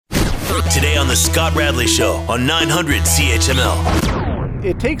Today on the Scott Radley Show on 900 CHML.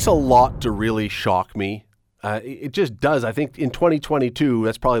 It takes a lot to really shock me. It just does. I think in 2022,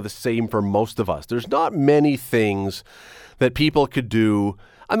 that's probably the same for most of us. There's not many things that people could do.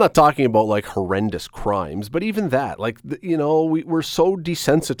 I'm not talking about like horrendous crimes, but even that, like, we're so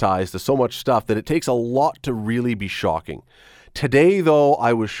desensitized to so much stuff that it takes a lot to really be shocking. Today, though,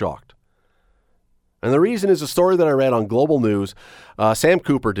 I was shocked. And the reason is a story that I read on Global News. Sam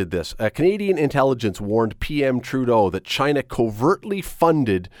Cooper did this. Canadian intelligence warned PM Trudeau that China covertly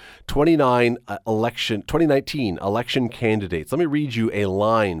funded 2019 election candidates. Let me read you a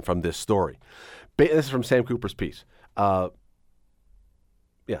line from this story. This is from Sam Cooper's piece. Sam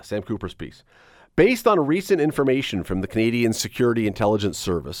Cooper's piece. Based on recent information from the Canadian Security Intelligence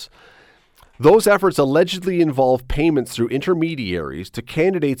Service, those efforts allegedly involve payments through intermediaries to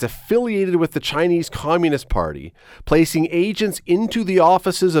candidates affiliated with the Chinese Communist Party, placing agents into the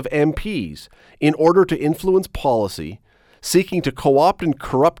offices of MPs in order to influence policy, seeking to co-opt and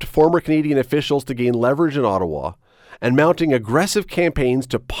corrupt former Canadian officials to gain leverage in Ottawa, and mounting aggressive campaigns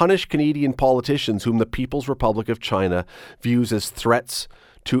to punish Canadian politicians whom the People's Republic of China views as threats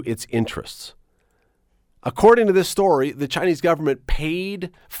to its interests. According to this story, the Chinese government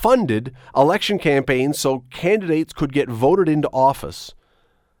funded election campaigns so candidates could get voted into office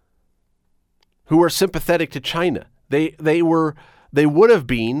who were sympathetic to China. They would have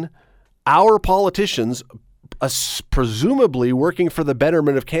been our politicians, presumably working for the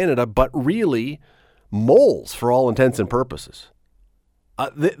betterment of Canada, but really moles for all intents and purposes.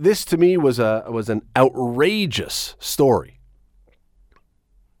 This to me was an outrageous story.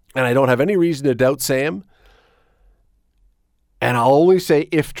 And I don't have any reason to doubt Sam. And I'll only say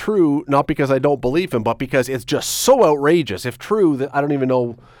if true, not because I don't believe him, but because it's just so outrageous. If true, that I don't even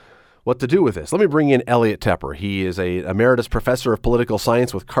know what to do with this. Let me bring in Elliot Tepper. He is an Emeritus Professor of Political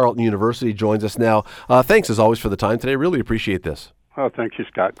Science with Carleton University. Joins us now. Thanks as always for the time today. Really appreciate this. Oh, thank you,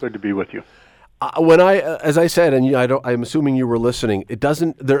 Scott. Good to be with you. As I said, and I'm assuming you were listening.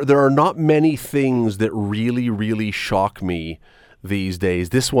 There are not many things that really, really shock me these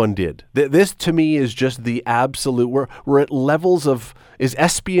days. This one did. This to me is just the absolute. We're at levels of. Is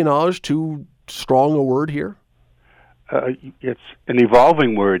espionage too strong a word here? It's an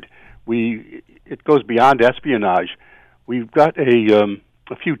evolving word. It goes beyond espionage. We've got a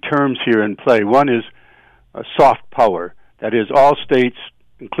few terms here in play. One is soft power. That is, all states,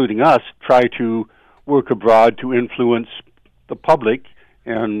 including us, try to work abroad to influence the public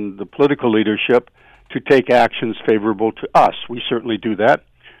and the political leadership to take actions favorable to us. We certainly do that.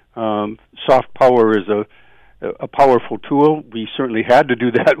 Soft power is a powerful tool. We certainly had to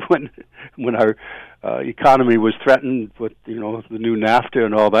do that when our economy was threatened with the new NAFTA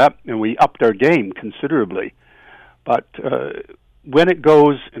and all that, and we upped our game considerably. But when it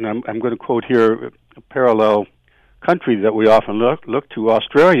goes, and I'm going to quote here a parallel country that we often look to,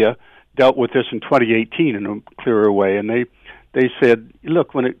 Australia dealt with this in 2018 in a clearer way, and they said,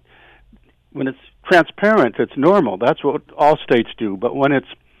 look, when it's transparent, it's normal. That's what all states do. But when it's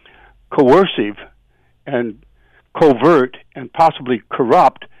coercive and covert and possibly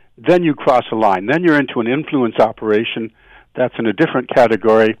corrupt, then you cross a line. Then you're into an influence operation that's in a different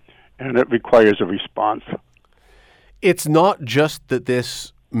category, and it requires a response. It's not just that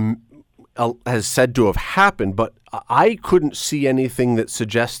this has said to have happened, but I couldn't see anything that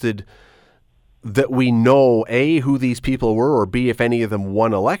suggested that we know, A, who these people were, or B, if any of them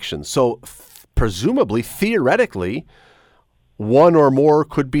won elections. So presumably, theoretically, one or more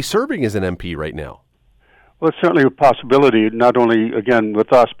could be serving as an MP right now. Well, it's certainly a possibility, not only, again,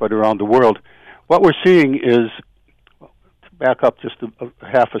 with us, but around the world. What we're seeing is, to back up just a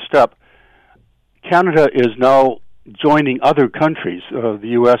half a step, Canada is now joining other countries. The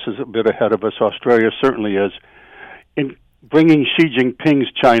U.S. is a bit ahead of us. Australia certainly is. In bringing Xi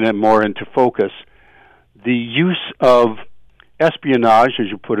Jinping's China more into focus, the use of espionage, as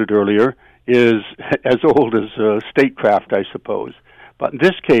you put it earlier, is as old as statecraft, I suppose. But in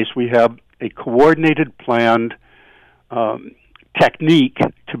this case, we have a coordinated, planned technique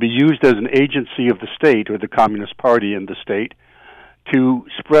to be used as an agency of the state or the Communist Party in the state to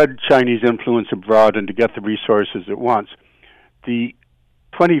spread Chinese influence abroad and to get the resources it wants. The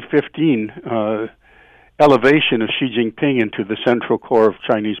 2015 elevation of Xi Jinping into the central core of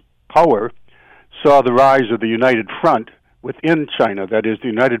Chinese power saw the rise of the United Front within China, that is, the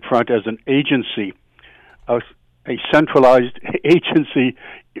United Front as an agency, a centralized agency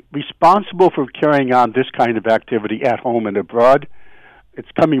responsible for carrying on this kind of activity at home and abroad. It's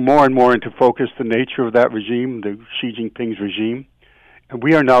coming more and more into focus, the nature of that regime, the Xi Jinping's regime, and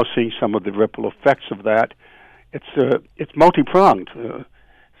we are now seeing some of the ripple effects of that. It's multi-pronged.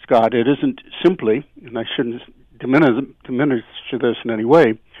 Scott, it isn't simply, and I shouldn't diminish this in any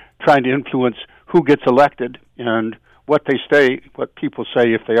way, trying to influence who gets elected and what people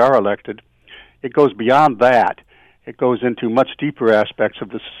say if they are elected. It goes beyond that. It goes into much deeper aspects of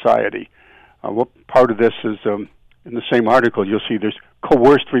the society. What part of this is, in the same article, you'll see there's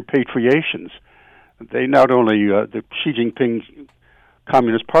coerced repatriations. They not only, the Xi Jinping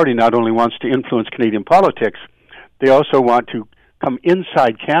Communist Party not only wants to influence Canadian politics, they also want to come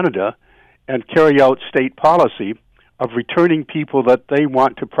inside Canada and carry out state policy of returning people that they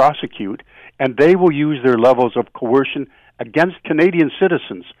want to prosecute, and they will use their levels of coercion against Canadian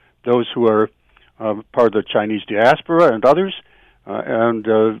citizens, those who are part of the Chinese diaspora and others,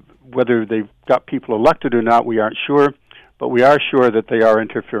 and whether they've got people elected or not, we aren't sure, but we are sure that they are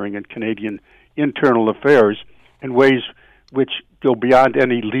interfering in Canadian internal affairs in ways which go beyond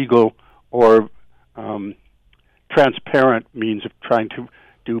any legal or transparent means of trying to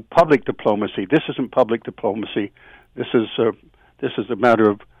do public diplomacy. This isn't public diplomacy. This is a matter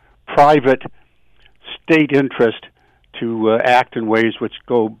of private state interest to act in ways which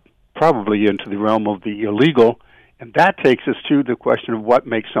go probably into the realm of the illegal, and that takes us to the question of what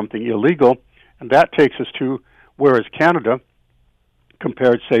makes something illegal, and that takes us to where is Canada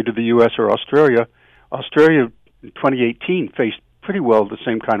compared, say, to the U.S. or Australia. Australia in 2018 faced pretty well the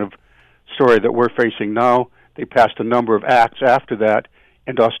same kind of story that we're facing now. They passed a number of acts after that,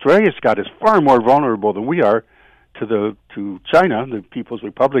 and Australia, Scott, is far more vulnerable than we are to China, the People's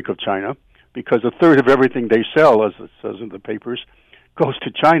Republic of China, because a third of everything they sell, as it says in the papers, goes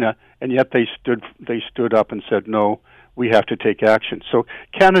to China, and yet they stood up and said, no, we have to take action. So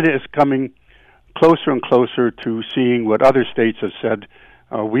Canada is coming closer and closer to seeing what other states have said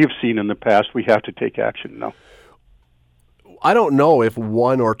we've seen in the past. We have to take action now. I don't know if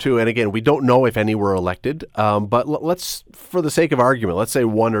one or two, and again, we don't know if any were elected, but let's, for the sake of argument, let's say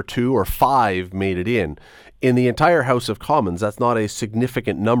one or two or five made it in. In the entire House of Commons, that's not a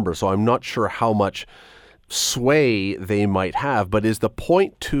significant number, so I'm not sure how much sway they might have, but is the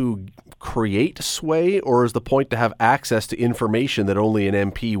point to create sway, or is the point to have access to information that only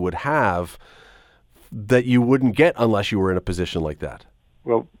an MP would have that you wouldn't get unless you were in a position like that?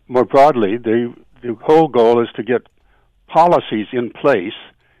 Well, more broadly, the whole goal is to get policies in place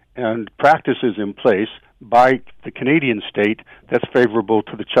and practices in place by the Canadian state that's favorable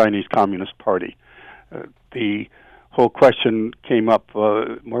to the Chinese Communist Party. The whole question came up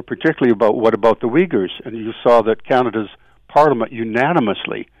more particularly about what about the Uyghurs, and you saw that Canada's Parliament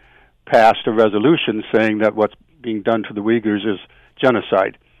unanimously passed a resolution saying that what's being done to the Uyghurs is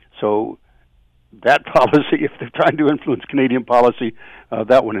genocide. So that policy, if they're trying to influence Canadian policy,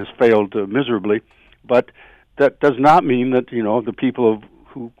 that one has failed miserably. But that does not mean that, the people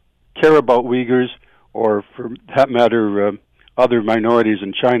who care about Uyghurs, or for that matter, other minorities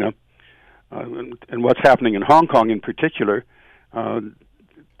in China, and what's happening in Hong Kong in particular,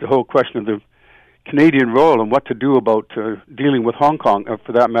 the whole question of the Canadian role and what to do about dealing with Hong Kong,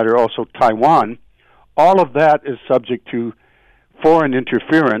 for that matter also Taiwan, all of that is subject to foreign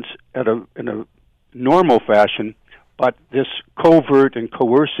interference in a normal fashion, but this covert and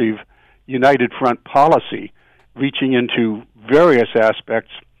coercive united front policy reaching into various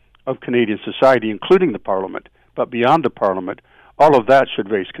aspects of Canadian society, including the Parliament, but beyond the Parliament, all of that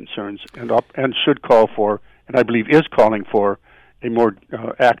should raise concerns and should call for, and I believe is calling for, a more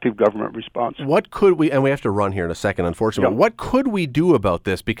active government response. What could we, and we have to run here in a second, unfortunately, what could we do about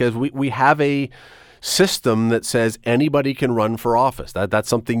this? Because we have a system that says anybody can run for office. That's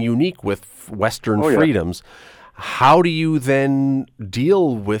something unique with Western freedoms. How do you then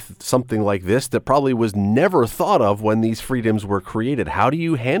deal with something like this that probably was never thought of when these freedoms were created? How do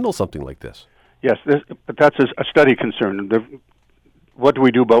you handle something like this? Yes, but that's a study concern. What do we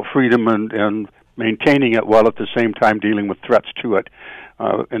do about freedom and maintaining it while at the same time dealing with threats to it?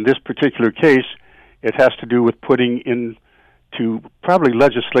 In this particular case, it has to do with putting into probably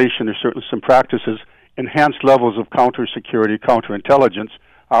legislation or certainly some practices enhanced levels of counter-security, counterintelligence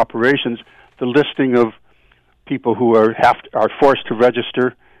operations, the listing of people who are forced to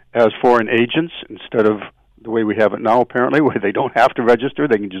register as foreign agents instead of the way we have it now, apparently, where they don't have to register,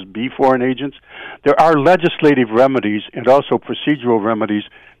 they can just be foreign agents. There are legislative remedies and also procedural remedies.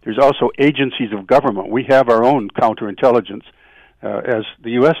 There's also agencies of government. We have our own counterintelligence, as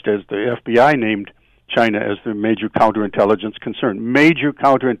the U.S. does. The FBI named China as the major counterintelligence concern,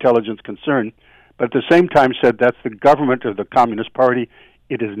 but at the same time said that's the government of the Communist Party.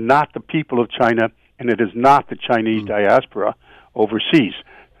 It is not the people of China, and it is not the Chinese diaspora overseas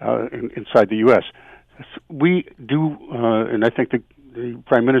inside the U.S. We do, and I think the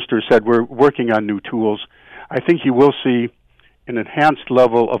Prime Minister said we're working on new tools. I think you will see an enhanced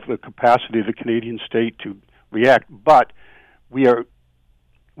level of the capacity of the Canadian state to react, but we are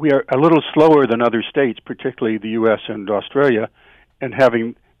a little slower than other states, particularly the U.S. and Australia, in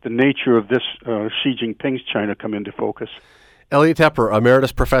having the nature of this Xi Jinping's China come into focus. Elliot Tepper,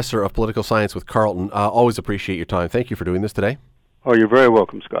 Emeritus Professor of Political Science with Carleton. Always appreciate your time. Thank you for doing this today. Oh, you're very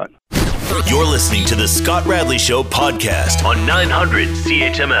welcome, Scott. You're listening to the Scott Radley Show podcast on 900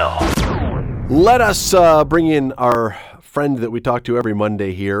 CHML. Let us bring in our friend that we talk to every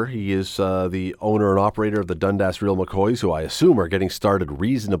Monday here. He is the owner and operator of the Dundas Real McCoys, who I assume are getting started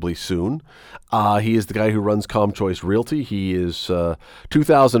reasonably soon. He is the guy who runs ComChoice Realty. He is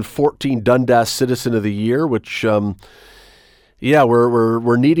 2014 Dundas Citizen of the Year, which, we're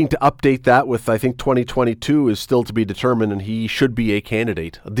needing to update that with, I think 2022 is still to be determined, and he should be a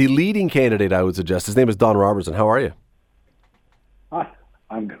candidate. The leading candidate, I would suggest. His name is Don Robertson. How are you? Hi,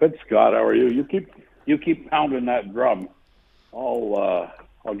 I'm good, Scott. How are you? You keep pounding that drum. I'll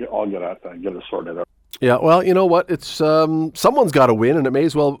get at that, get it sorted out. Yeah, well, you know what? It's someone's got to win, and it may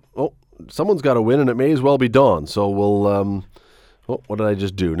as well. Someone's got to win, and it may as well be Don. So we'll. What did I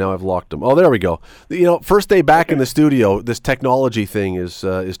just do? Now I've locked him. Oh, there we go. First day back in the studio. This technology thing is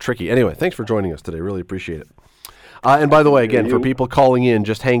tricky. Anyway, thanks for joining us today. Really appreciate it. And by the way, again, for people calling in,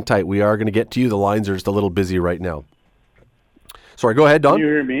 just hang tight. We are going to get to you. The lines are just a little busy right now. Sorry, go ahead, Don. Can you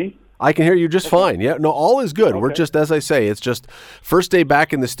hear me? I can hear you just fine. Yeah, no, all is good. Okay. We're just, as I say, it's just first day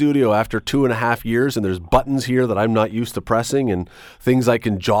back in the studio after 2.5 years, and there's buttons here that I'm not used to pressing and things I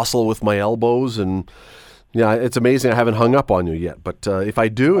can jostle with my elbows. And yeah, it's amazing I haven't hung up on you yet. But if I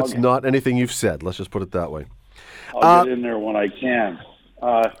do, it's not anything you've said. Let's just put it that way. I'll get in there when I can.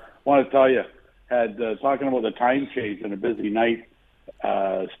 Want to tell you, talking about the time change and a busy night,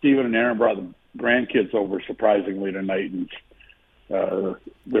 Stephen and Aaron brought the grandkids over surprisingly tonight, and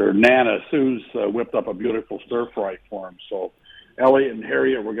their Nana, Sue's, whipped up a beautiful stir fry for them. So Elliot and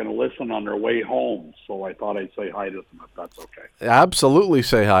Harriet were going to listen on their way home, so I thought I'd say hi to them, if that's okay. Absolutely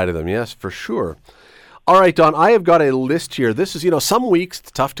say hi to them, yes, for sure. All right, Don, I have got a list here. This is, some weeks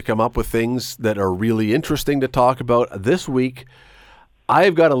it's tough to come up with things that are really interesting to talk about. This week,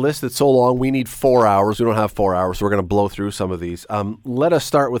 I've got a list that's so long, we need 4 hours. We don't have 4 hours, so we're going to blow through some of these. Let us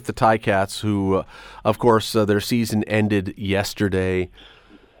start with the Ticats, who, of course, their season ended yesterday.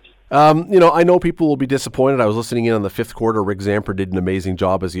 I know people will be disappointed. I was listening in on the fifth quarter. Rick Zamper did an amazing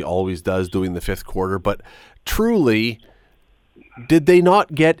job, as he always does, doing the fifth quarter. But truly, did they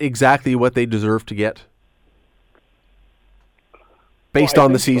not get exactly what they deserved to get? Based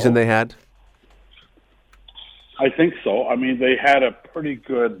on the season they had? I think so. I mean, they had a pretty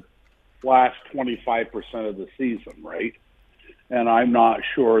good last 25% of the season, right? And I'm not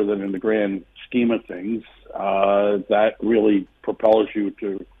sure that in the grand scheme of things, that really propels you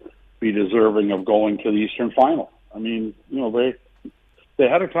to be deserving of going to the Eastern Final. I mean, they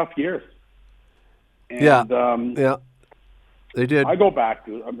had a tough year. And, yeah, they did. I go back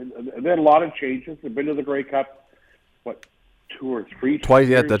to, they had a lot of changes. They've been to the Grey Cup, 2 or 3 twice,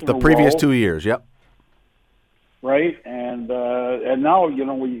 the previous 2 years, yep. Right, and now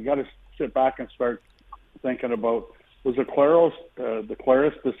you got to sit back and start thinking about, was the Claris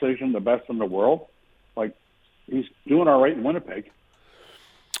decision the best in the world? Like, he's doing all right in Winnipeg.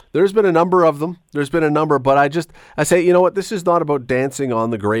 There's been a number of them. But I say, you know what? This is not about dancing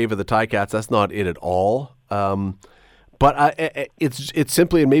on the grave of the Ticats. That's not it at all. But it's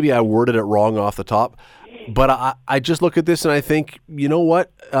simply, and maybe I worded it wrong off the top, but I just look at this and I think, you know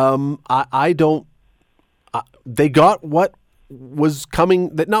what? They got what was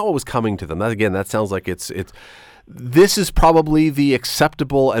coming, not what was coming to them. That sounds like it's. This is probably the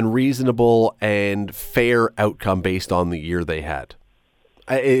acceptable and reasonable and fair outcome based on the year they had,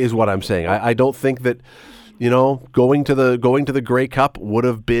 is what I'm saying. I don't think that, going to the Grey Cup would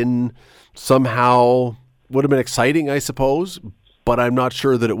have been exciting, I suppose, but I'm not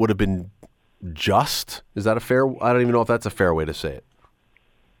sure that it would have been just. Is that a fair? I don't even know if that's a fair way to say it.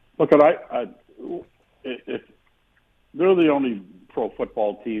 Look, they're the only pro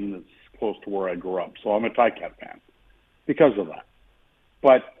football team that's close to where I grew up, so I'm a Ticat fan because of that.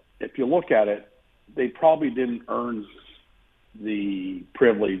 But if you look at it, they probably didn't earn the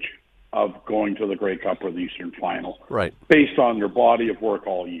privilege of going to the Grey Cup or the Eastern Final, right? Based on their body of work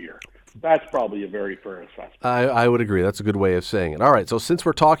all year. That's probably a very fair assessment. I would agree. That's a good way of saying it. All right, so since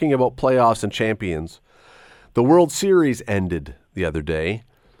we're talking about playoffs and champions, the World Series ended the other day,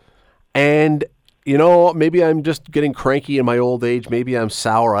 and maybe I'm just getting cranky in my old age. Maybe I'm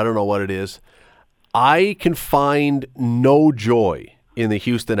sour. I don't know what it is. I can find no joy in the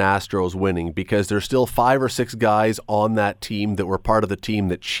Houston Astros winning because there's still 5 or 6 guys on that team that were part of the team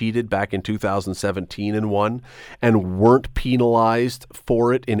that cheated back in 2017 and won and weren't penalized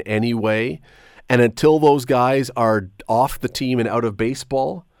for it in any way. And until those guys are off the team and out of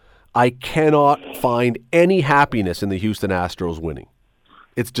baseball, I cannot find any happiness in the Houston Astros winning.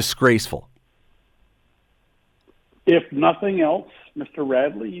 It's disgraceful. If nothing else, Mr.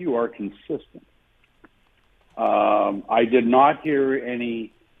 Radley, you are consistent. I did not hear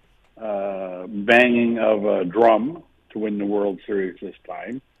any banging of a drum to win the World Series this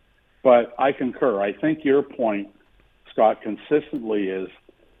time, but I concur. I think your point, Scott, consistently is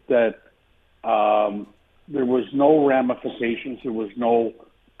that there was no ramifications, there was no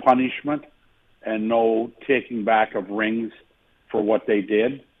punishment, and no taking back of rings for what they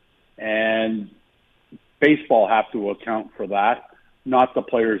did. And baseball have to account for that, not the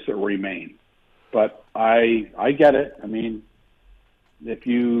players that remain. But I get it. I mean, if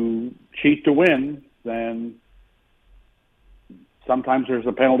you cheat to win, then sometimes there's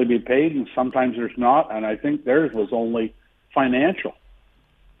a penalty to be paid and sometimes there's not. And I think theirs was only financial.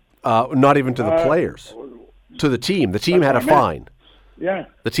 Not even to the players, to the team. The team had a fine. Yeah.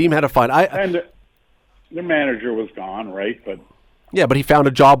 The team had a fine. And the manager was gone, right? But yeah, but he found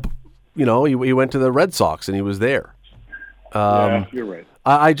a job. You know, he went to the Red Sox and he was there. Yeah, you're right.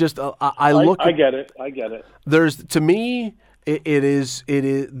 I look. I get it. There's, to me, it is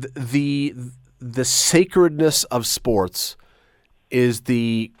the sacredness of sports is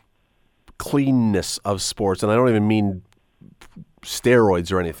the cleanness of sports, and I don't even mean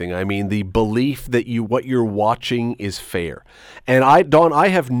steroids or anything. I mean the belief that what you're watching is fair. And I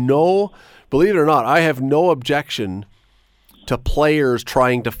have no, believe it or not, I have no objection to players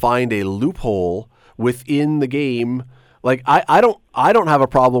trying to find a loophole within the game. Like I don't have a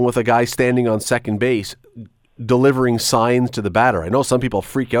problem with a guy standing on second base delivering signs to the batter. I know some people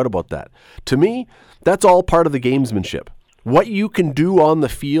freak out about that. To me, that's all part of the gamesmanship. What you can do on the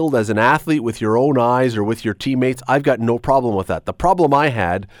field as an athlete with your own eyes or with your teammates, I've got no problem with that. The problem I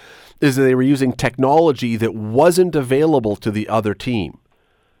had is that they were using technology that wasn't available to the other team,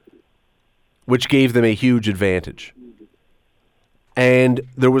 which gave them a huge advantage. And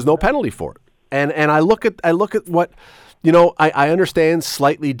there was no penalty for it. And I look at what, you know, I understand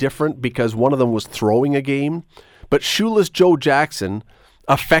slightly different because one of them was throwing a game, but Shoeless Joe Jackson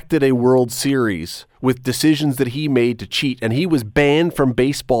affected a World Series with decisions that he made to cheat, and he was banned from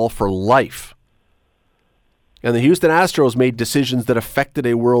baseball for life. And the Houston Astros made decisions that affected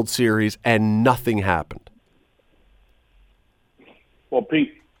a World Series, and nothing happened. Well,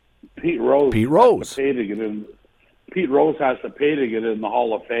 Pete Rose. Has to pay to get in. Pete Rose has to pay to get in the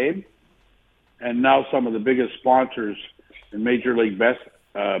Hall of Fame, and now some of the biggest sponsors in Major League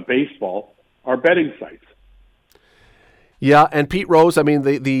Baseball are betting sites. Yeah, and Pete Rose, I mean,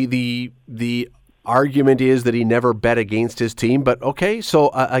 the argument is that he never bet against his team, but okay, so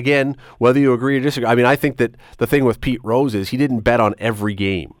again, whether you agree or disagree, I mean, I think that the thing with Pete Rose is he didn't bet on every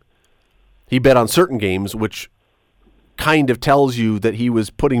game. He bet on certain games, which kind of tells you that he was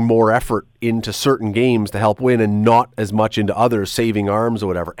putting more effort into certain games to help win and not as much into others, saving arms or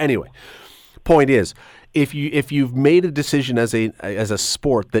whatever. Anyway, point is, if you've made a decision as a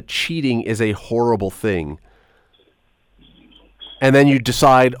sport that cheating is a horrible thing, and then you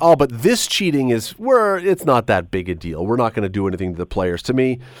decide, oh, but this cheating it's not that big a deal. We're not going to do anything to the players. To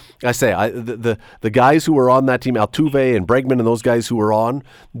me, I say the guys who were on that team, Altuve and Bregman and those guys who were on,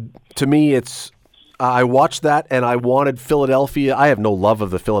 to me, I watched that and I wanted Philadelphia. I have no love of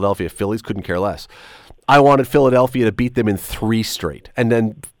the Philadelphia Phillies, couldn't care less. I wanted Philadelphia to beat them in 3 straight and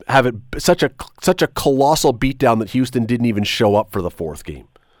then have it such a colossal beatdown that Houston didn't even show up for the 4th game.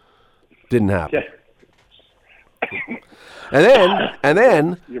 Didn't happen. Yeah. And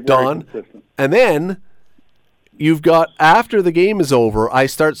then Don, and then you've got, after the game is over, I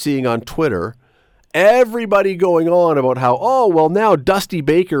start seeing on Twitter everybody going on about how, oh, well, now Dusty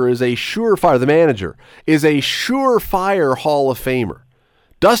Baker is a surefire, the manager, is a surefire Hall of Famer.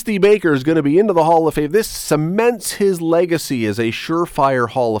 Dusty Baker is going to be into the Hall of Fame. This cements his legacy as a surefire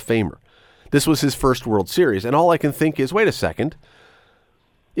Hall of Famer. This was his first World Series. And all I can think is, wait a second.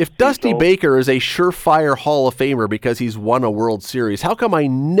 If Dusty Baker is a surefire Hall of Famer because he's won a World Series, how come I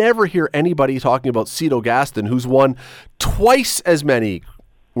never hear anybody talking about Cito Gaston, who's won twice as many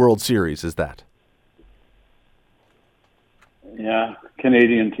World Series as that? Yeah,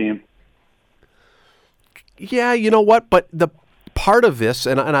 Canadian team. Yeah, you know what? But the part of this,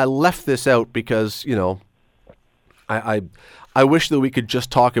 and I left this out because, you know, I wish that we could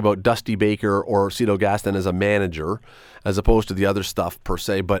just talk about Dusty Baker or Cito Gaston as a manager as opposed to the other stuff per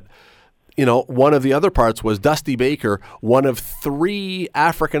se. But one of the other parts was Dusty Baker, one of 3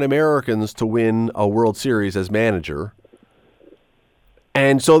 African Americans to win a World Series as manager.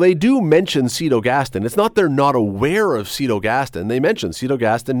 And so they do mention Cito Gaston. It's not they're not aware of Cito Gaston. They mention Cito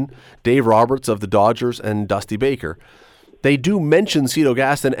Gaston, Dave Roberts of the Dodgers, and Dusty Baker. They do mention Cito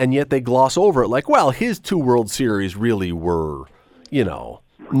Gaston, and yet they gloss over it like, well, his 2 World Series really were,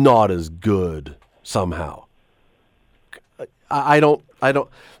 not as good somehow.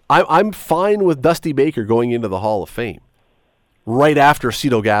 I'm fine with Dusty Baker going into the Hall of Fame right after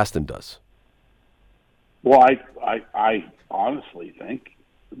Cito Gaston does. Well, I honestly think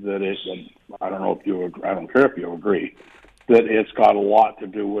that I don't know if you agree, I don't care if you agree, that it's got a lot to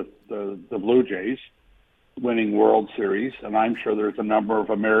do with the Blue Jays winning World Series, and I'm sure there's a number of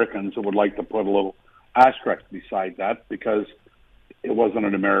Americans who would like to put a little asterisk beside that because it wasn't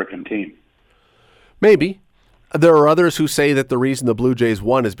an American team. Maybe. There are others who say that the reason the Blue Jays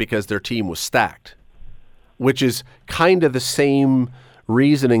won is because their team was stacked, which is kind of the same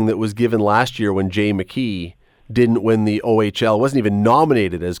reasoning that was given last year when Jay McKee didn't win the OHL, wasn't even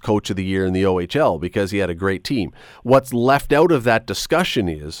nominated as Coach of the Year in the OHL because he had a great team. What's left out of that discussion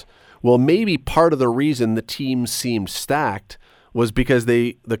is, well, maybe part of the reason the team seemed stacked was because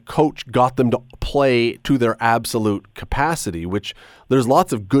the coach got them to play to their absolute capacity, which there's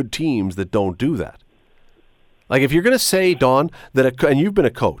lots of good teams that don't do that. Like if you're going to say, Don, and you've been a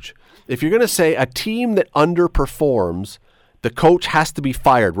coach, if you're going to say a team that underperforms, the coach has to be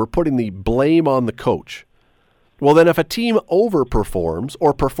fired, we're putting the blame on the coach. Well, then if a team overperforms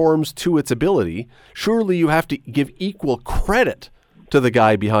or performs to its ability, surely you have to give equal credit to the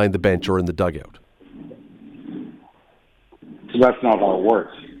guy behind the bench or in the dugout. So that's not how it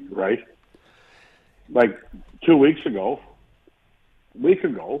works, right? Like 2 weeks ago,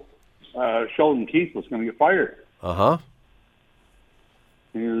 Sheldon Keefe was going to get fired. Uh-huh.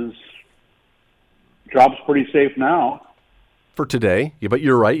 His job's pretty safe now. For today. Yeah, but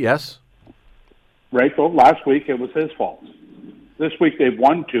you're right, yes. Right, so last week it was his fault. This week they've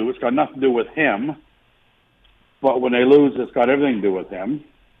won 2. It's got nothing to do with him. But when they lose, it's got everything to do with him.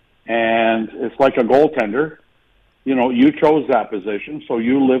 And it's like a goaltender. You chose that position, so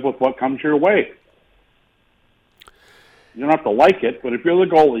you live with what comes your way. You don't have to like it, but if you're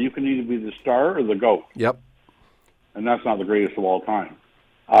the goalie, you can either be the star or the GOAT. Yep. And that's not the greatest of all time.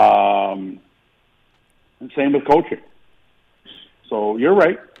 And same with coaching. So you're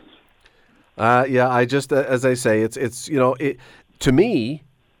right. Yeah, I just, as I say, it's to me,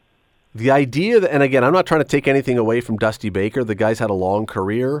 the idea that, and again, I'm not trying to take anything away from Dusty Baker. The guy's had a long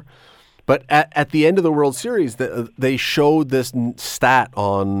career. But at the end of the World Series, they showed this stat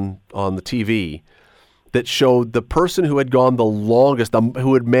on the TV that showed the person who had gone the longest,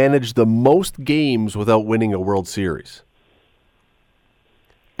 who had managed the most games without winning a World Series.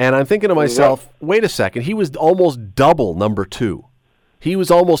 And I'm thinking to myself, wait a second, he was almost double number 2. He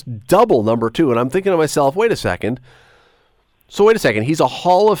was almost double number 2. And I'm thinking to myself, wait a second, he's a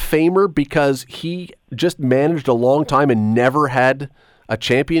Hall of Famer because he just managed a long time and never had a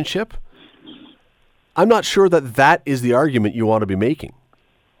championship? I'm not sure that is the argument you want to be making.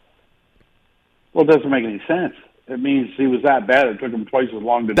 Well, it doesn't make any sense. It means he was that bad it took him twice as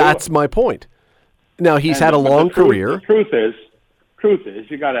long to do it. That's my point. Now, he's had a long career. The truth is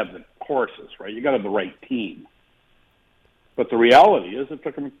you got to have the horses, right? You got to have the right team. But the reality is it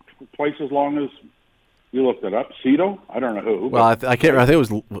took him twice as long as you looked it up. Cito? I don't know who. Well, I can't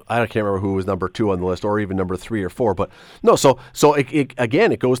remember who was number 2 on the list, or even number 3 or 4. But no, so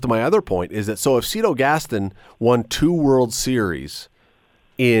again, it goes to my other point: is that so if Cito Gaston won 2 World Series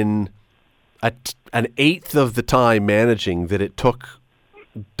in an eighth of the time managing that it took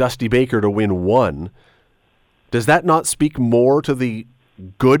Dusty Baker to win 1, does that not speak more to the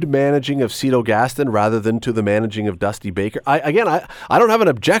good managing of Cito Gaston rather than to the managing of Dusty Baker? I don't have an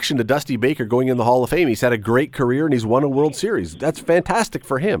objection to Dusty Baker going in the Hall of Fame. He's had a great career and he's won a World Series. That's fantastic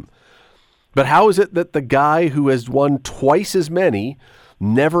for him. But how is it that the guy who has won twice as many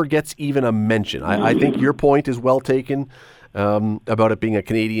never gets even a mention? I think your point is well taken about it being a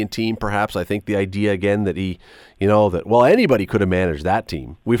Canadian team. Perhaps I think the idea again that anybody could have managed that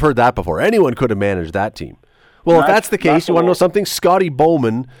team. We've heard that before. Anyone could have managed that team. Well, if that's the case, you want to know something? Scotty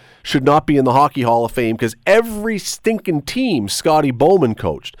Bowman should not be in the Hockey Hall of Fame because every stinking team Scotty Bowman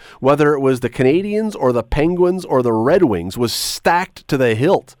coached, whether it was the Canadiens or the Penguins or the Red Wings, was stacked to the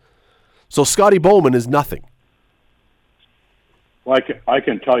hilt. So Scotty Bowman is nothing. Well, I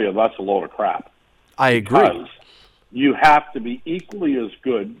can tell you that's a load of crap. I agree. Because you have to be equally as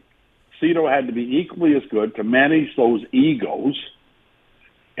good. Cito had to be equally as good to manage those egos.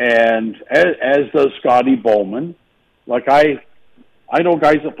 And as does Scotty Bowman. Like I I know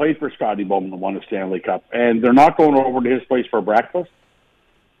guys that played for Scotty Bowman that won a Stanley Cup, and they're not going over to his place for breakfast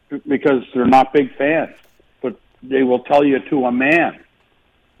because they're not big fans. But they will tell you to a man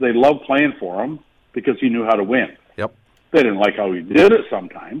they love playing for him because he knew how to win. Yep. They didn't like how he did it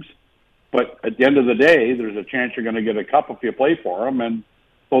sometimes, but at the end of the day, there's a chance you're going to get a cup if you play for him, and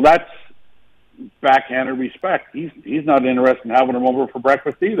so that's backhanded respect. He's not interested in having him over for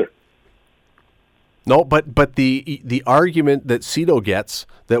breakfast either. No, but the argument that Cito gets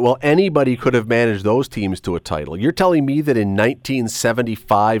that, well, anybody could have managed those teams to a title. You're telling me that in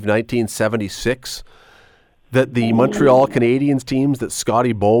 1975, 1976, that the Montreal Canadiens teams that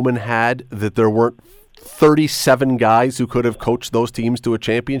Scotty Bowman had, that there weren't 37 guys who could have coached those teams to a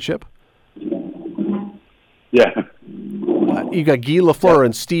championship? Yeah. You got Guy Lafleur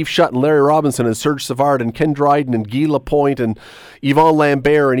and Steve Shutt and Larry Robinson and Serge Savard and Ken Dryden and Guy Lapointe and Yvon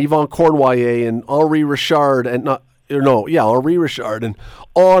Lambert and Yvon Cornwallier and Henri Richard and Henri Richard and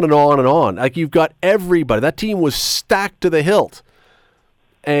on and on and on. Like, you've got everybody. That team was stacked to the hilt.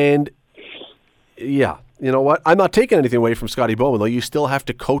 And yeah, you know what? I'm not taking anything away from Scotty Bowman, though. You still have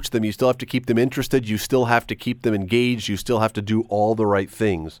to coach them. You still have to keep them interested. You still have to keep them engaged. You still have to do all the right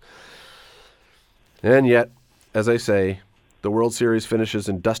things. And yet, as I say, the World Series finishes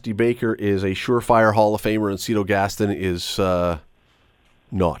and Dusty Baker is a surefire Hall of Famer and Cito Gaston is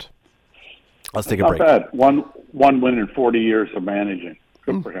not. Let's take a break. Not bad. One win in 40 years of managing.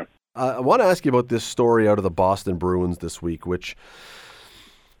 Good for him. I want to ask you about this story out of the Boston Bruins this week, which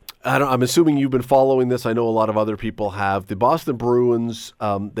I'm assuming you've been following this. I know a lot of other people have. The Boston Bruins,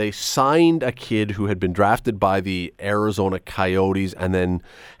 they signed a kid who had been drafted by the Arizona Coyotes and then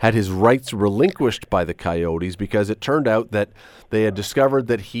had his rights relinquished by the Coyotes because it turned out that they had discovered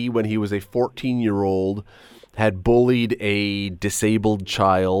that he, when he was a 14-year-old, had bullied a disabled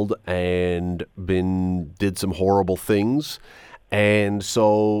child and did some horrible things. And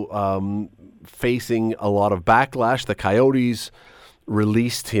so facing a lot of backlash, the Coyotes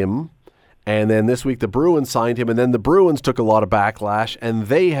released him, and then this week the Bruins signed him, and then the Bruins took a lot of backlash, and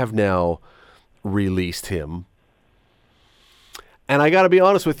they have now released him. And I got to be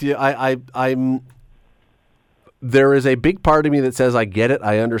honest with you, I'm there is a big part of me that says I get it,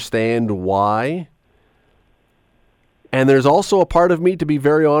 I understand why, and there's also a part of me, to be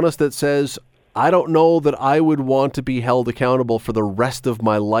very honest, that says I don't know that I would want to be held accountable for the rest of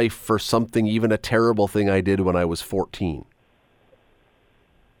my life for something, even a terrible thing I did when I was 14.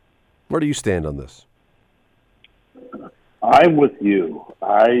 Where do you stand on this? I'm with you.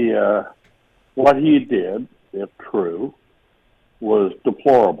 What he did, if true, was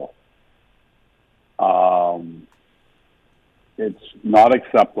deplorable. It's not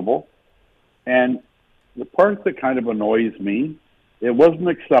acceptable. And the part that kind of annoys me, it wasn't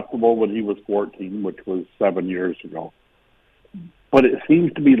acceptable when he was 14, which was 7 years ago. But it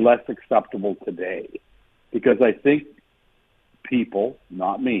seems to be less acceptable today because I think people,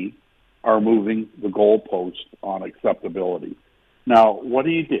 not me, are moving the goalpost on acceptability. Now, what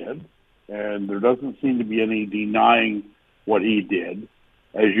he did, and there doesn't seem to be any denying what he did,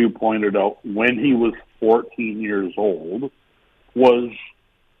 as you pointed out, when he was 14 years old, was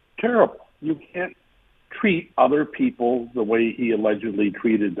terrible. You can't treat other people the way he allegedly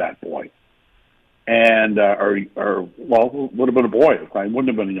treated that boy. And, would have been a boy. It wouldn't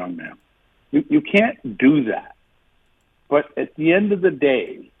have been a young man. You can't do that. But at the end of the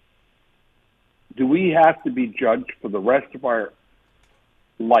day, do we have to be judged for the rest of our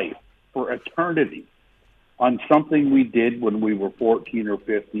life, for eternity, on something we did when we were 14 or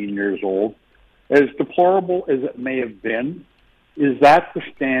 15 years old? As deplorable as it may have been, is that the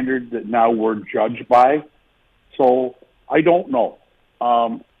standard that now we're judged by? So I don't know.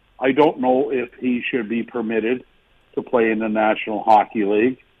 I don't know if he should be permitted to play in the National Hockey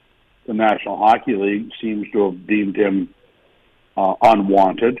League. The National Hockey League seems to have deemed him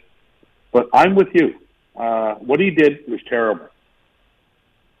unwanted. But I'm with you. What he did was terrible.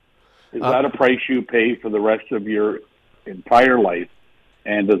 Is that a price you pay for the rest of your entire life?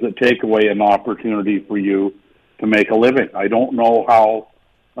 And does it take away an opportunity for you to make a living? I don't know how,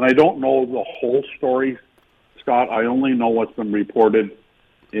 and I don't know the whole story, Scott. I only know what's been reported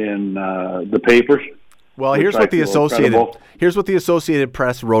in the papers. Well, here's what the Associated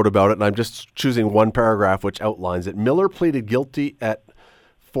Press wrote about it, and I'm just choosing one paragraph which outlines it. Miller pleaded guilty at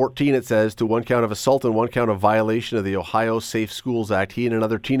 14, it says, to one count of assault and one count of violation of the Ohio Safe Schools Act. He and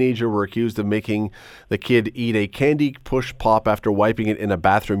another teenager were accused of making the kid eat a candy push pop after wiping it in a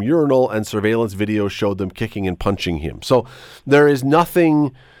bathroom urinal, and surveillance video showed them kicking and punching him. So there is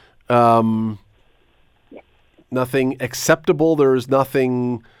nothing acceptable. There is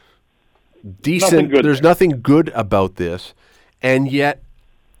nothing decent. There's nothing good about this. And yet,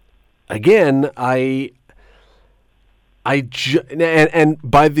 again, and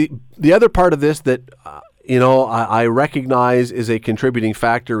by the other part of this that I recognize is a contributing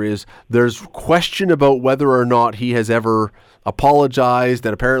factor is there's question about whether or not he has ever apologized,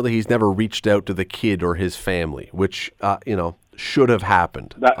 and apparently he's never reached out to the kid or his family, which should have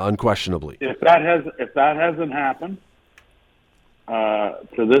happened, unquestionably. If that hasn't happened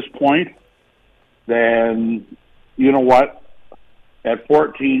to this point, then you know what? At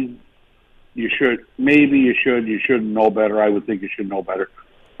 14, you shouldn't know better. I would think you should know better.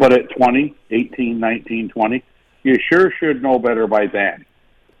 But at 20, 18, 19, 20, you sure should know better by then.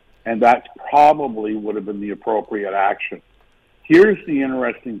 And that probably would have been the appropriate action. Here's the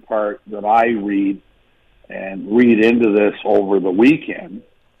interesting part that I read into this over the weekend,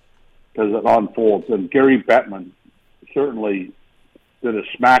 because it unfolds. And Gary Bettman certainly did a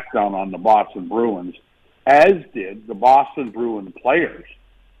smackdown on the Boston Bruins, as did the Boston Bruins players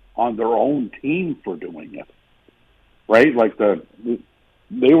on their own team for doing it. Right? Like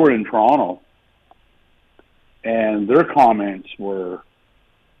they were in Toronto, and their comments were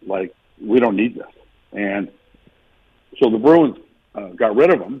like, we don't need this. And so the Bruins got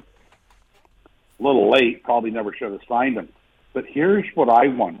rid of him a little late, probably never should have signed him. But here's what I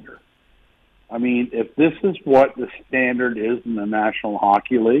wonder. I mean, if this is what the standard is in the National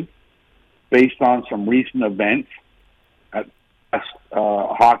Hockey League, based on some recent events at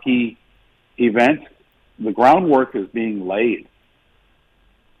hockey events, the groundwork is being laid.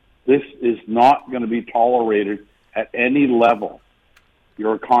 This is not going to be tolerated at any level,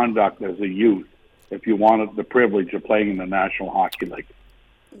 your conduct as a youth, if you wanted the privilege of playing in the National Hockey League.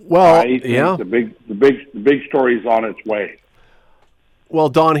 Well, I think the big story is on its way. Well,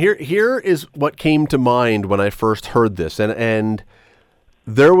 Don, here is what came to mind when I first heard this, and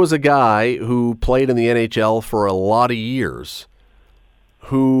there was a guy who played in the NHL for a lot of years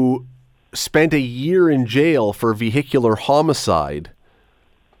who spent a year in jail for vehicular homicide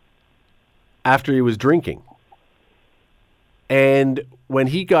after he was drinking. And when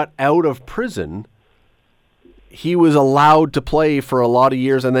he got out of prison, he was allowed to play for a lot of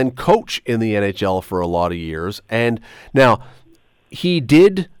years and then coach in the NHL for a lot of years. And now, he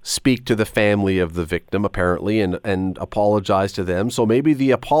did speak to the family of the victim, apparently, and apologize to them. So maybe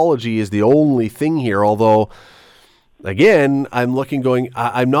the apology is the only thing here, although, again, I'm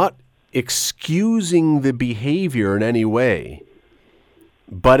not excusing the behavior in any way.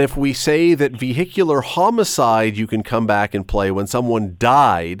 But if we say that vehicular homicide, you can come back and play when someone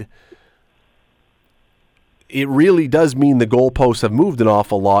died, it really does mean the goalposts have moved an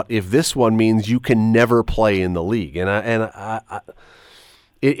awful lot if this one means you can never play in the league.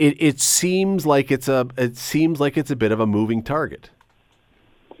 It seems like it's a bit of a moving target.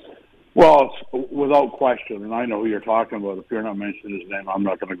 Well, without question, and I know who you're talking about. If you're not mentioning his name, I'm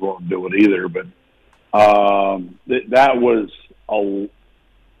not going to go out and do it either. But that was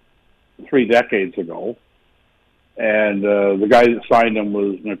 3 decades ago, and the guy that signed him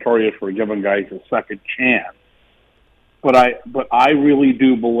was notorious for giving guys a second chance. But I really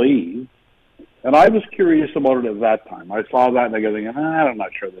do believe, and I was curious about it at that time. I saw that and I go thinking, I'm not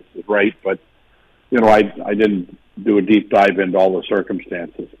sure this is right, but I didn't do a deep dive into all the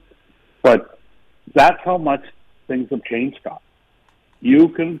circumstances. But that's how much things have changed, Scott. You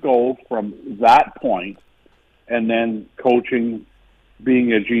can go from that point and then coaching,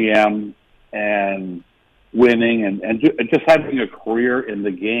 being a GM, and winning, and just having a career in the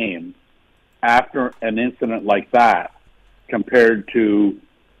game after an incident like that, compared to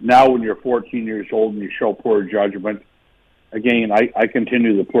now when you're 14 years old and you show poor judgment. Again, I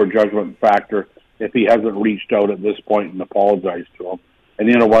continue the poor judgment factor if he hasn't reached out at this point and apologized to him. And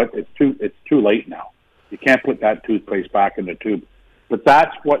you know what? It's too late now. You can't put that toothpaste back in the tube. But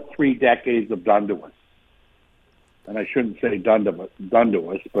that's what 3 decades have done to us. And I shouldn't say done to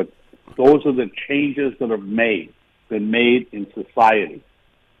us, but those are the changes that have been made in society.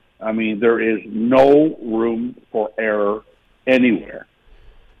 I mean, there is no room for error anywhere.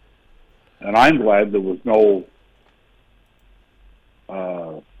 And I'm glad there was no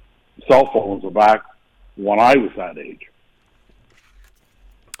cell phones back when I was that age.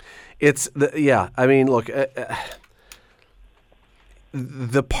 I mean, look,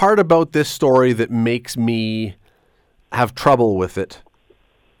 the part about this story that makes me have trouble with it,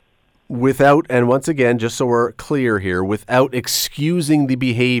 without, and once again, just so we're clear here, without excusing the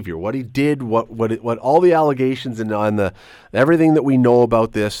behavior, what he did, what all the allegations and on the everything that we know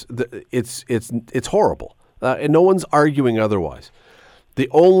about this, it's horrible, and no one's arguing otherwise. The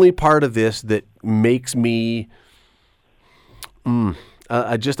only part of this that makes me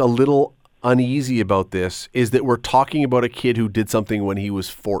just a little uneasy about this is that we're talking about a kid who did something when he was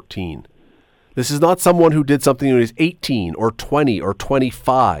 14. This is not someone who did something when he was 18 or 20 or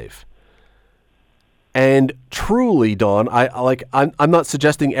 25. And truly, Don, I'm not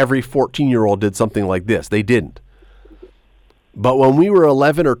suggesting every 14-year-old did something like this. They didn't. But when we were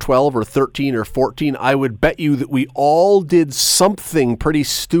 11 or 12 or 13 or 14, I would bet you that we all did something pretty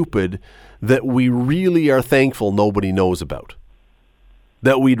stupid that we really are thankful nobody knows about.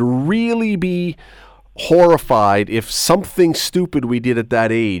 That we'd really be horrified if something stupid we did at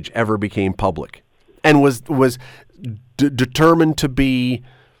that age ever became public and was determined to be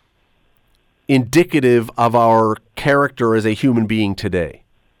indicative of our character as a human being today.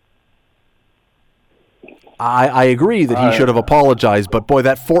 I agree that he should have apologized, but boy,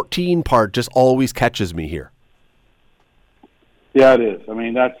 that 14 part just always catches me here. Yeah, it is. I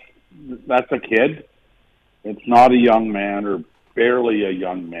mean, that's a kid. It's not a young man or barely a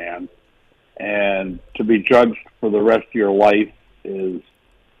young man. And to be judged for the rest of your life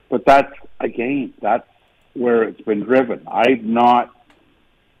but that's a game. That's where it's been driven. I'm not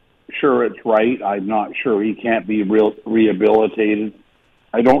sure it's right. I'm not sure he can't be rehabilitated.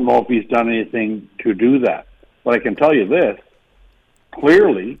 I don't know if he's done anything to do that. But I can tell you this,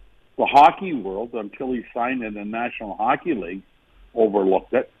 clearly the hockey world, until he signed in the National Hockey League,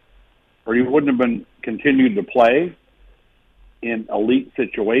 overlooked it, or he wouldn't have been continued to play in elite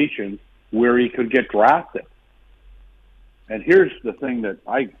situations where he could get drafted. And here's the thing that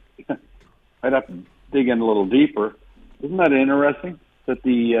I'd have to dig in a little deeper. Isn't that interesting that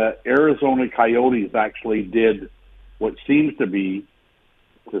the Arizona Coyotes actually did what seems to be,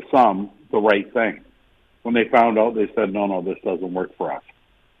 to some, the right thing? When they found out, they said, no, this doesn't work for us.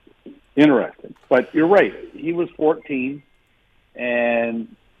 Interesting. But you're right. He was 14,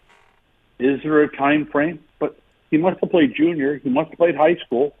 and is there a time frame? But he must have played junior. He must have played high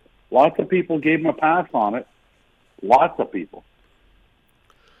school. Lots of people gave him a pass on it. Lots of people.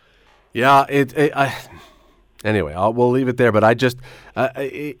 Yeah, anyway, we'll leave it there. But I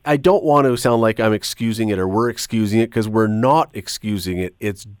don't want to sound like I'm excusing it or we're excusing it, because we're not excusing it.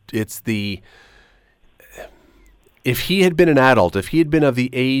 If he had been an adult, if he had been of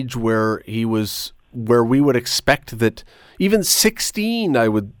the age where we would expect that, even 16, I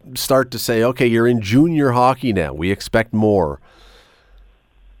would start to say, okay, you're in junior hockey now. We expect more.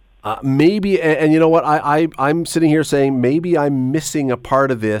 Maybe, and you know what? I'm sitting here saying maybe I'm missing a part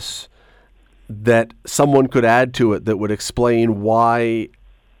of this that someone could add to it that would explain why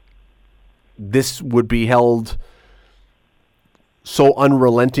this would be held so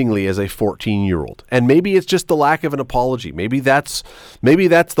unrelentingly as a 14-year-old. And maybe it's just the lack of an apology. Maybe that's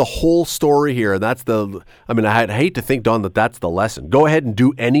the whole story here. And I'd hate to think, Don, that's the lesson. Go ahead and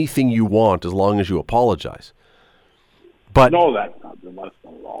do anything you want as long as you apologize. But no, that's not the lesson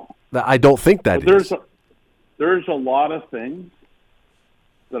at all. I don't think that is. There's a lot of things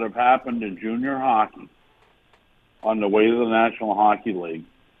that have happened in junior hockey on the way to the National Hockey League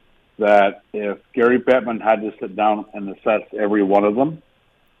that if Gary Bettman had to sit down and assess every one of them,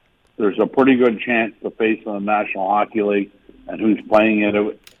 there's a pretty good chance the face of the National Hockey League and who's playing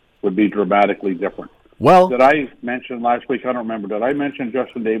it would be dramatically different. Well, did I mention last week? I don't remember. Did I mention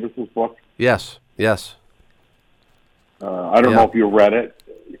Justin Davis's book? Yes. I don't know if you read it.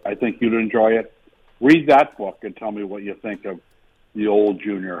 I think you'd enjoy it. Read that book and tell me what you think of the old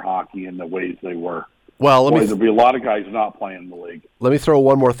junior hockey and the ways they were. Well, there'll be a lot of guys not playing in the league. Let me throw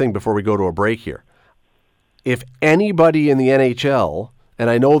one more thing before we go to a break here. If anybody in the NHL, and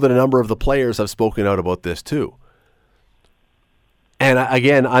I know that a number of the players have spoken out about this too, and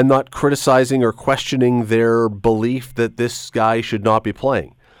again, I'm not criticizing or questioning their belief that this guy should not be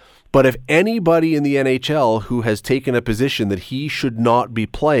playing. But if anybody in the NHL who has taken a position that he should not be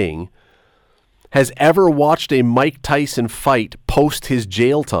playing has ever watched a Mike Tyson fight post his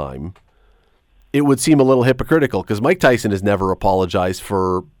jail time, it would seem a little hypocritical, because Mike Tyson has never apologized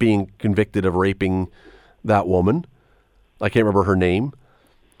for being convicted of raping that woman. I can't remember her name.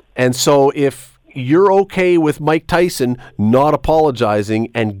 And so if you're okay with Mike Tyson not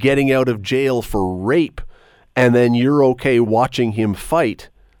apologizing and getting out of jail for rape, and then you're okay watching him fight,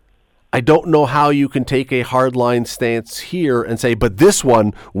 I don't know how you can take a hardline stance here and say, but this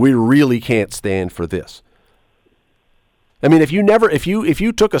one, we really can't stand for this. I mean, if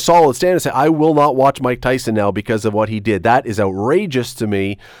you took a solid stand and said, I will not watch Mike Tyson now because of what he did, that is outrageous to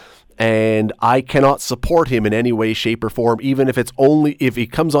me, and I cannot support him in any way, shape, or form, even if he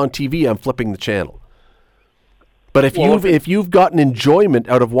comes on TV, I'm flipping the channel. But if you've gotten enjoyment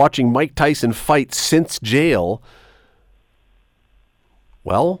out of watching Mike Tyson fight since jail,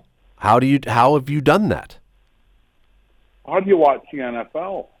 well, how have you done that? How do you watch the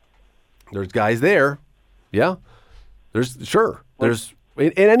NFL? There's guys there. Yeah. There's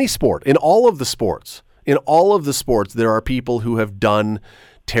in any sport, in all of the sports, there are people who have done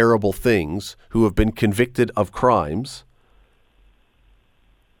terrible things, who have been convicted of crimes.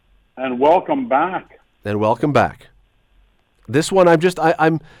 And welcome back. This one,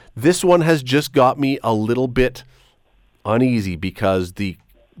 this one has just got me a little bit uneasy because the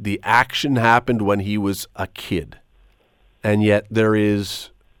action happened when he was a kid. And yet there is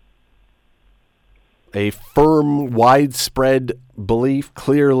a firm, widespread belief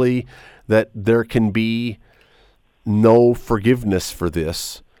clearly that there can be no forgiveness for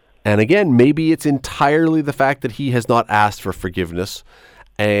this. And again, maybe it's entirely the fact that he has not asked for forgiveness.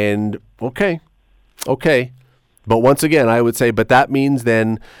 And okay. But once again, I would say, but that means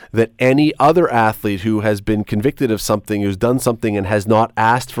then that any other athlete who has been convicted of something, who's done something and has not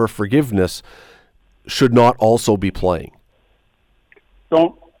asked for forgiveness, should not also be playing.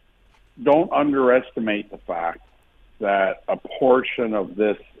 Don't underestimate the fact that a portion of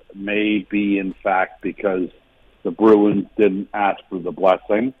this may be, in fact, because the Bruins didn't ask for the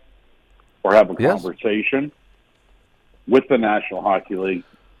blessing or have a conversation with the National Hockey League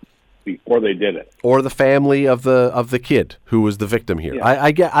before they did it, or the family of the kid who was the victim here. Yeah.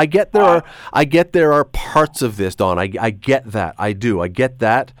 I get there are parts of this, Don. I get that. I do. I get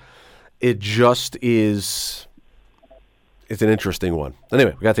that. It just is. It's an interesting one.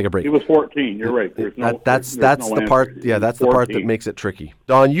 Anyway, we got to take a break. He was 14. You're right. That's the part. Yeah, that's 14. The part that makes it tricky.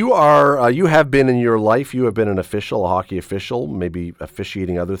 Don, you have been in your life. You have been an official, a hockey official, maybe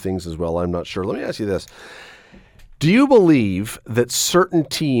officiating other things as well. I'm not sure. Let me ask you this: do you believe that certain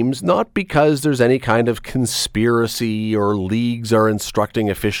teams, not because there's any kind of conspiracy or leagues are instructing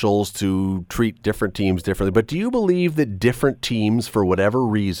officials to treat different teams differently, but do you believe that different teams, for whatever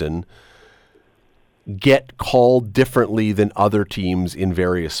reason, get called differently than other teams in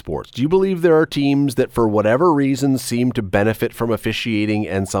various sports? Do you believe there are teams that for whatever reason seem to benefit from officiating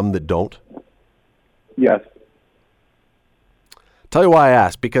and some that don't? Yes. Tell you why I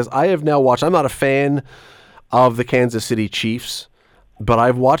ask, because I have now watched, I'm not a fan of the Kansas City Chiefs, but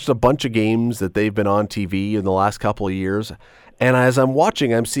I've watched a bunch of games that they've been on TV in the last couple of years. And as I'm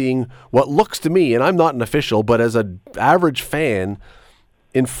watching, I'm seeing what looks to me, and I'm not an official, but as an average fan,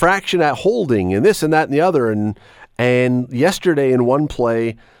 infraction at holding and this and that and the other. And yesterday in one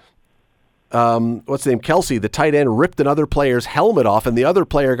play, what's the name? Kelsey, the tight end, ripped another player's helmet off and the other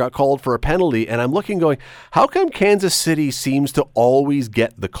player got called for a penalty. And I'm looking going, how come Kansas City seems to always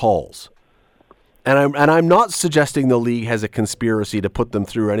get the calls? And I'm not suggesting the league has a conspiracy to put them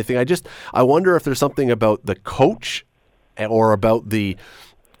through or anything. I wonder if there's something about the coach or about the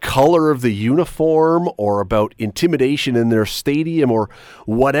color of the uniform or about intimidation in their stadium or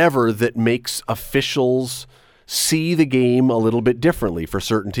whatever that makes officials see the game a little bit differently for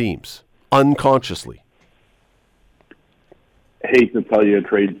certain teams, unconsciously. I hate to tell you a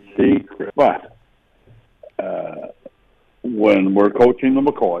trade secret, but when we're coaching the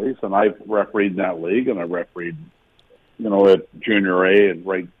McCoys, and I've refereed in that league, and I refereed, at junior A and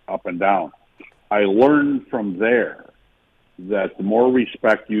right up and down, I learned from there that the more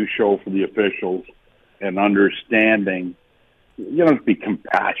respect you show for the officials and understanding, you don't have to be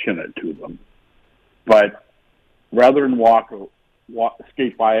compassionate to them, but rather than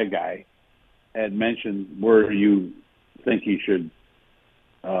skate by a guy and mention where you think he should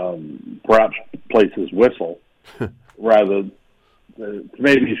perhaps place his whistle, rather to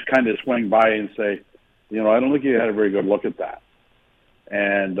maybe just kind of swing by and say, I don't think you had a very good look at that.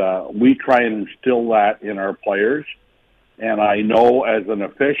 And we try and instill that in our players. And I know as an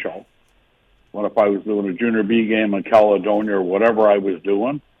official, if I was doing a junior B game in Caledonia or whatever I was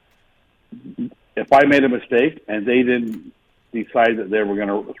doing, if I made a mistake and they didn't decide that they were going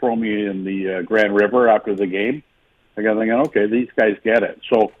to throw me in the Grand River after the game, I got thinking, okay, these guys get it.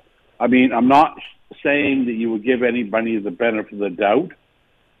 So, I'm not saying that you would give anybody the benefit of the doubt,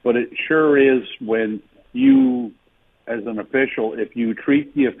 but it sure is when you, as an official, if you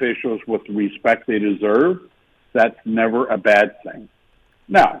treat the officials with the respect they deserve, that's never a bad thing.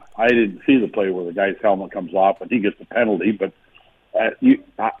 Now, I didn't see the play where the guy's helmet comes off and he gets the penalty, but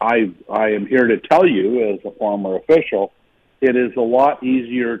I am here to tell you, as a former official, it is a lot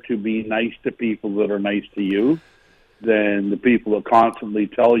easier to be nice to people that are nice to you than the people that constantly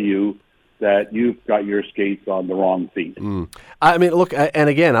tell you that you've got your skates on the wrong feet. Look, and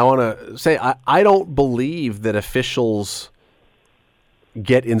again, I want to say, I don't believe that officials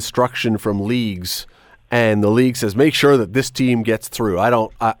get instruction from leagues and the league says, make sure that this team gets through.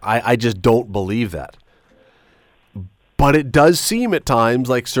 I just don't believe that. But it does seem at times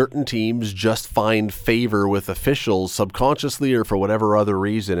like certain teams just find favor with officials subconsciously or for whatever other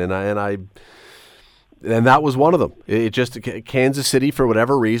reason. And that was one of them. It just, Kansas City, for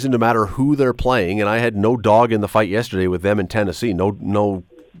whatever reason, no matter who they're playing, and I had no dog in the fight yesterday with them in Tennessee. No,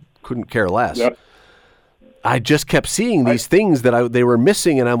 couldn't care less. Yep. I just kept seeing these things that they were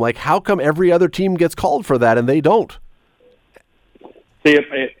missing, and I'm like, how come every other team gets called for that and they don't? See,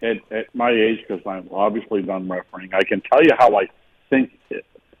 at my age, because I'm obviously done refereeing, I can tell you how I think it.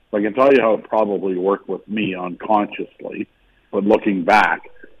 I can tell you how it probably worked with me unconsciously, but looking back,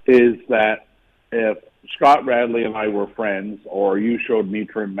 is that if Scott Radley and I were friends, or you showed me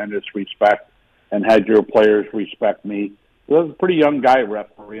tremendous respect and had your players respect me, I was a pretty young guy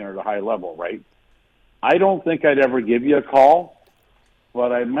refereeing at a high level, right? I don't think I'd ever give you a call,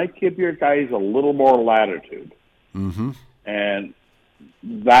 but I might give your guys a little more latitude. Mm-hmm. And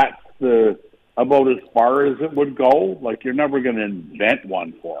that's about as far as it would go. Like, you're never going to invent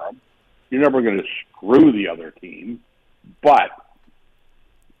one for them. You're never going to screw the other team. But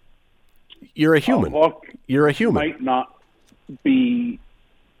you're a human. You're a human. Might not be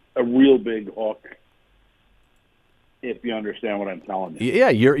a real big hook, if you understand what I'm telling you. Yeah,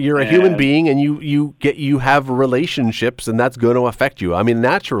 you're a human being, and you have relationships, and that's going to affect you. I mean,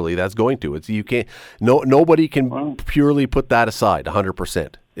 naturally, that's going to. Nobody can purely put that aside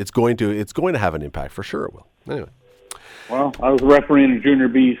 100%. It's going to have an impact for sure. It will. Anyway. Well, I was refereeing a Junior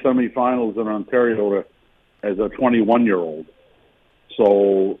B semifinals in Ontario as a 21-year-old,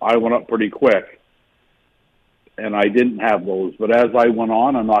 so I went up pretty quick, and I didn't have those. But as I went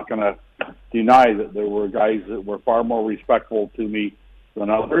on, I'm not going to deny that there were guys that were far more respectful to me than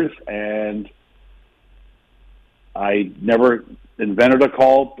others, and I never invented a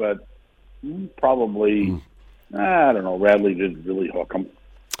call, but probably, I don't know, Radley didn't really hook him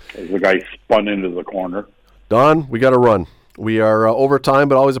as the guy spun into the corner. Don, we got to run. We are over time,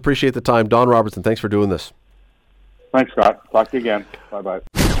 but always appreciate the time. Don Robertson, thanks for doing this. Thanks, Scott. Talk to you again. Bye-bye.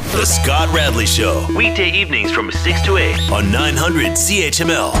 The Scott Radley Show, weekday evenings from 6 to 8 on 900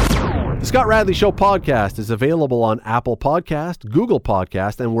 CHML. The Scott Radley Show podcast is available on Apple Podcast, Google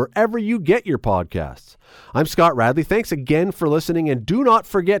Podcast, and wherever you get your podcasts. I'm Scott Radley. Thanks again for listening, and do not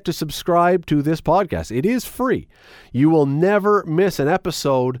forget to subscribe to this podcast. It is free. You will never miss an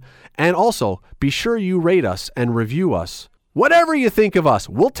episode, and also be sure you rate us and review us. Whatever you think of us,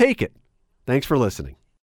 we'll take it. Thanks for listening.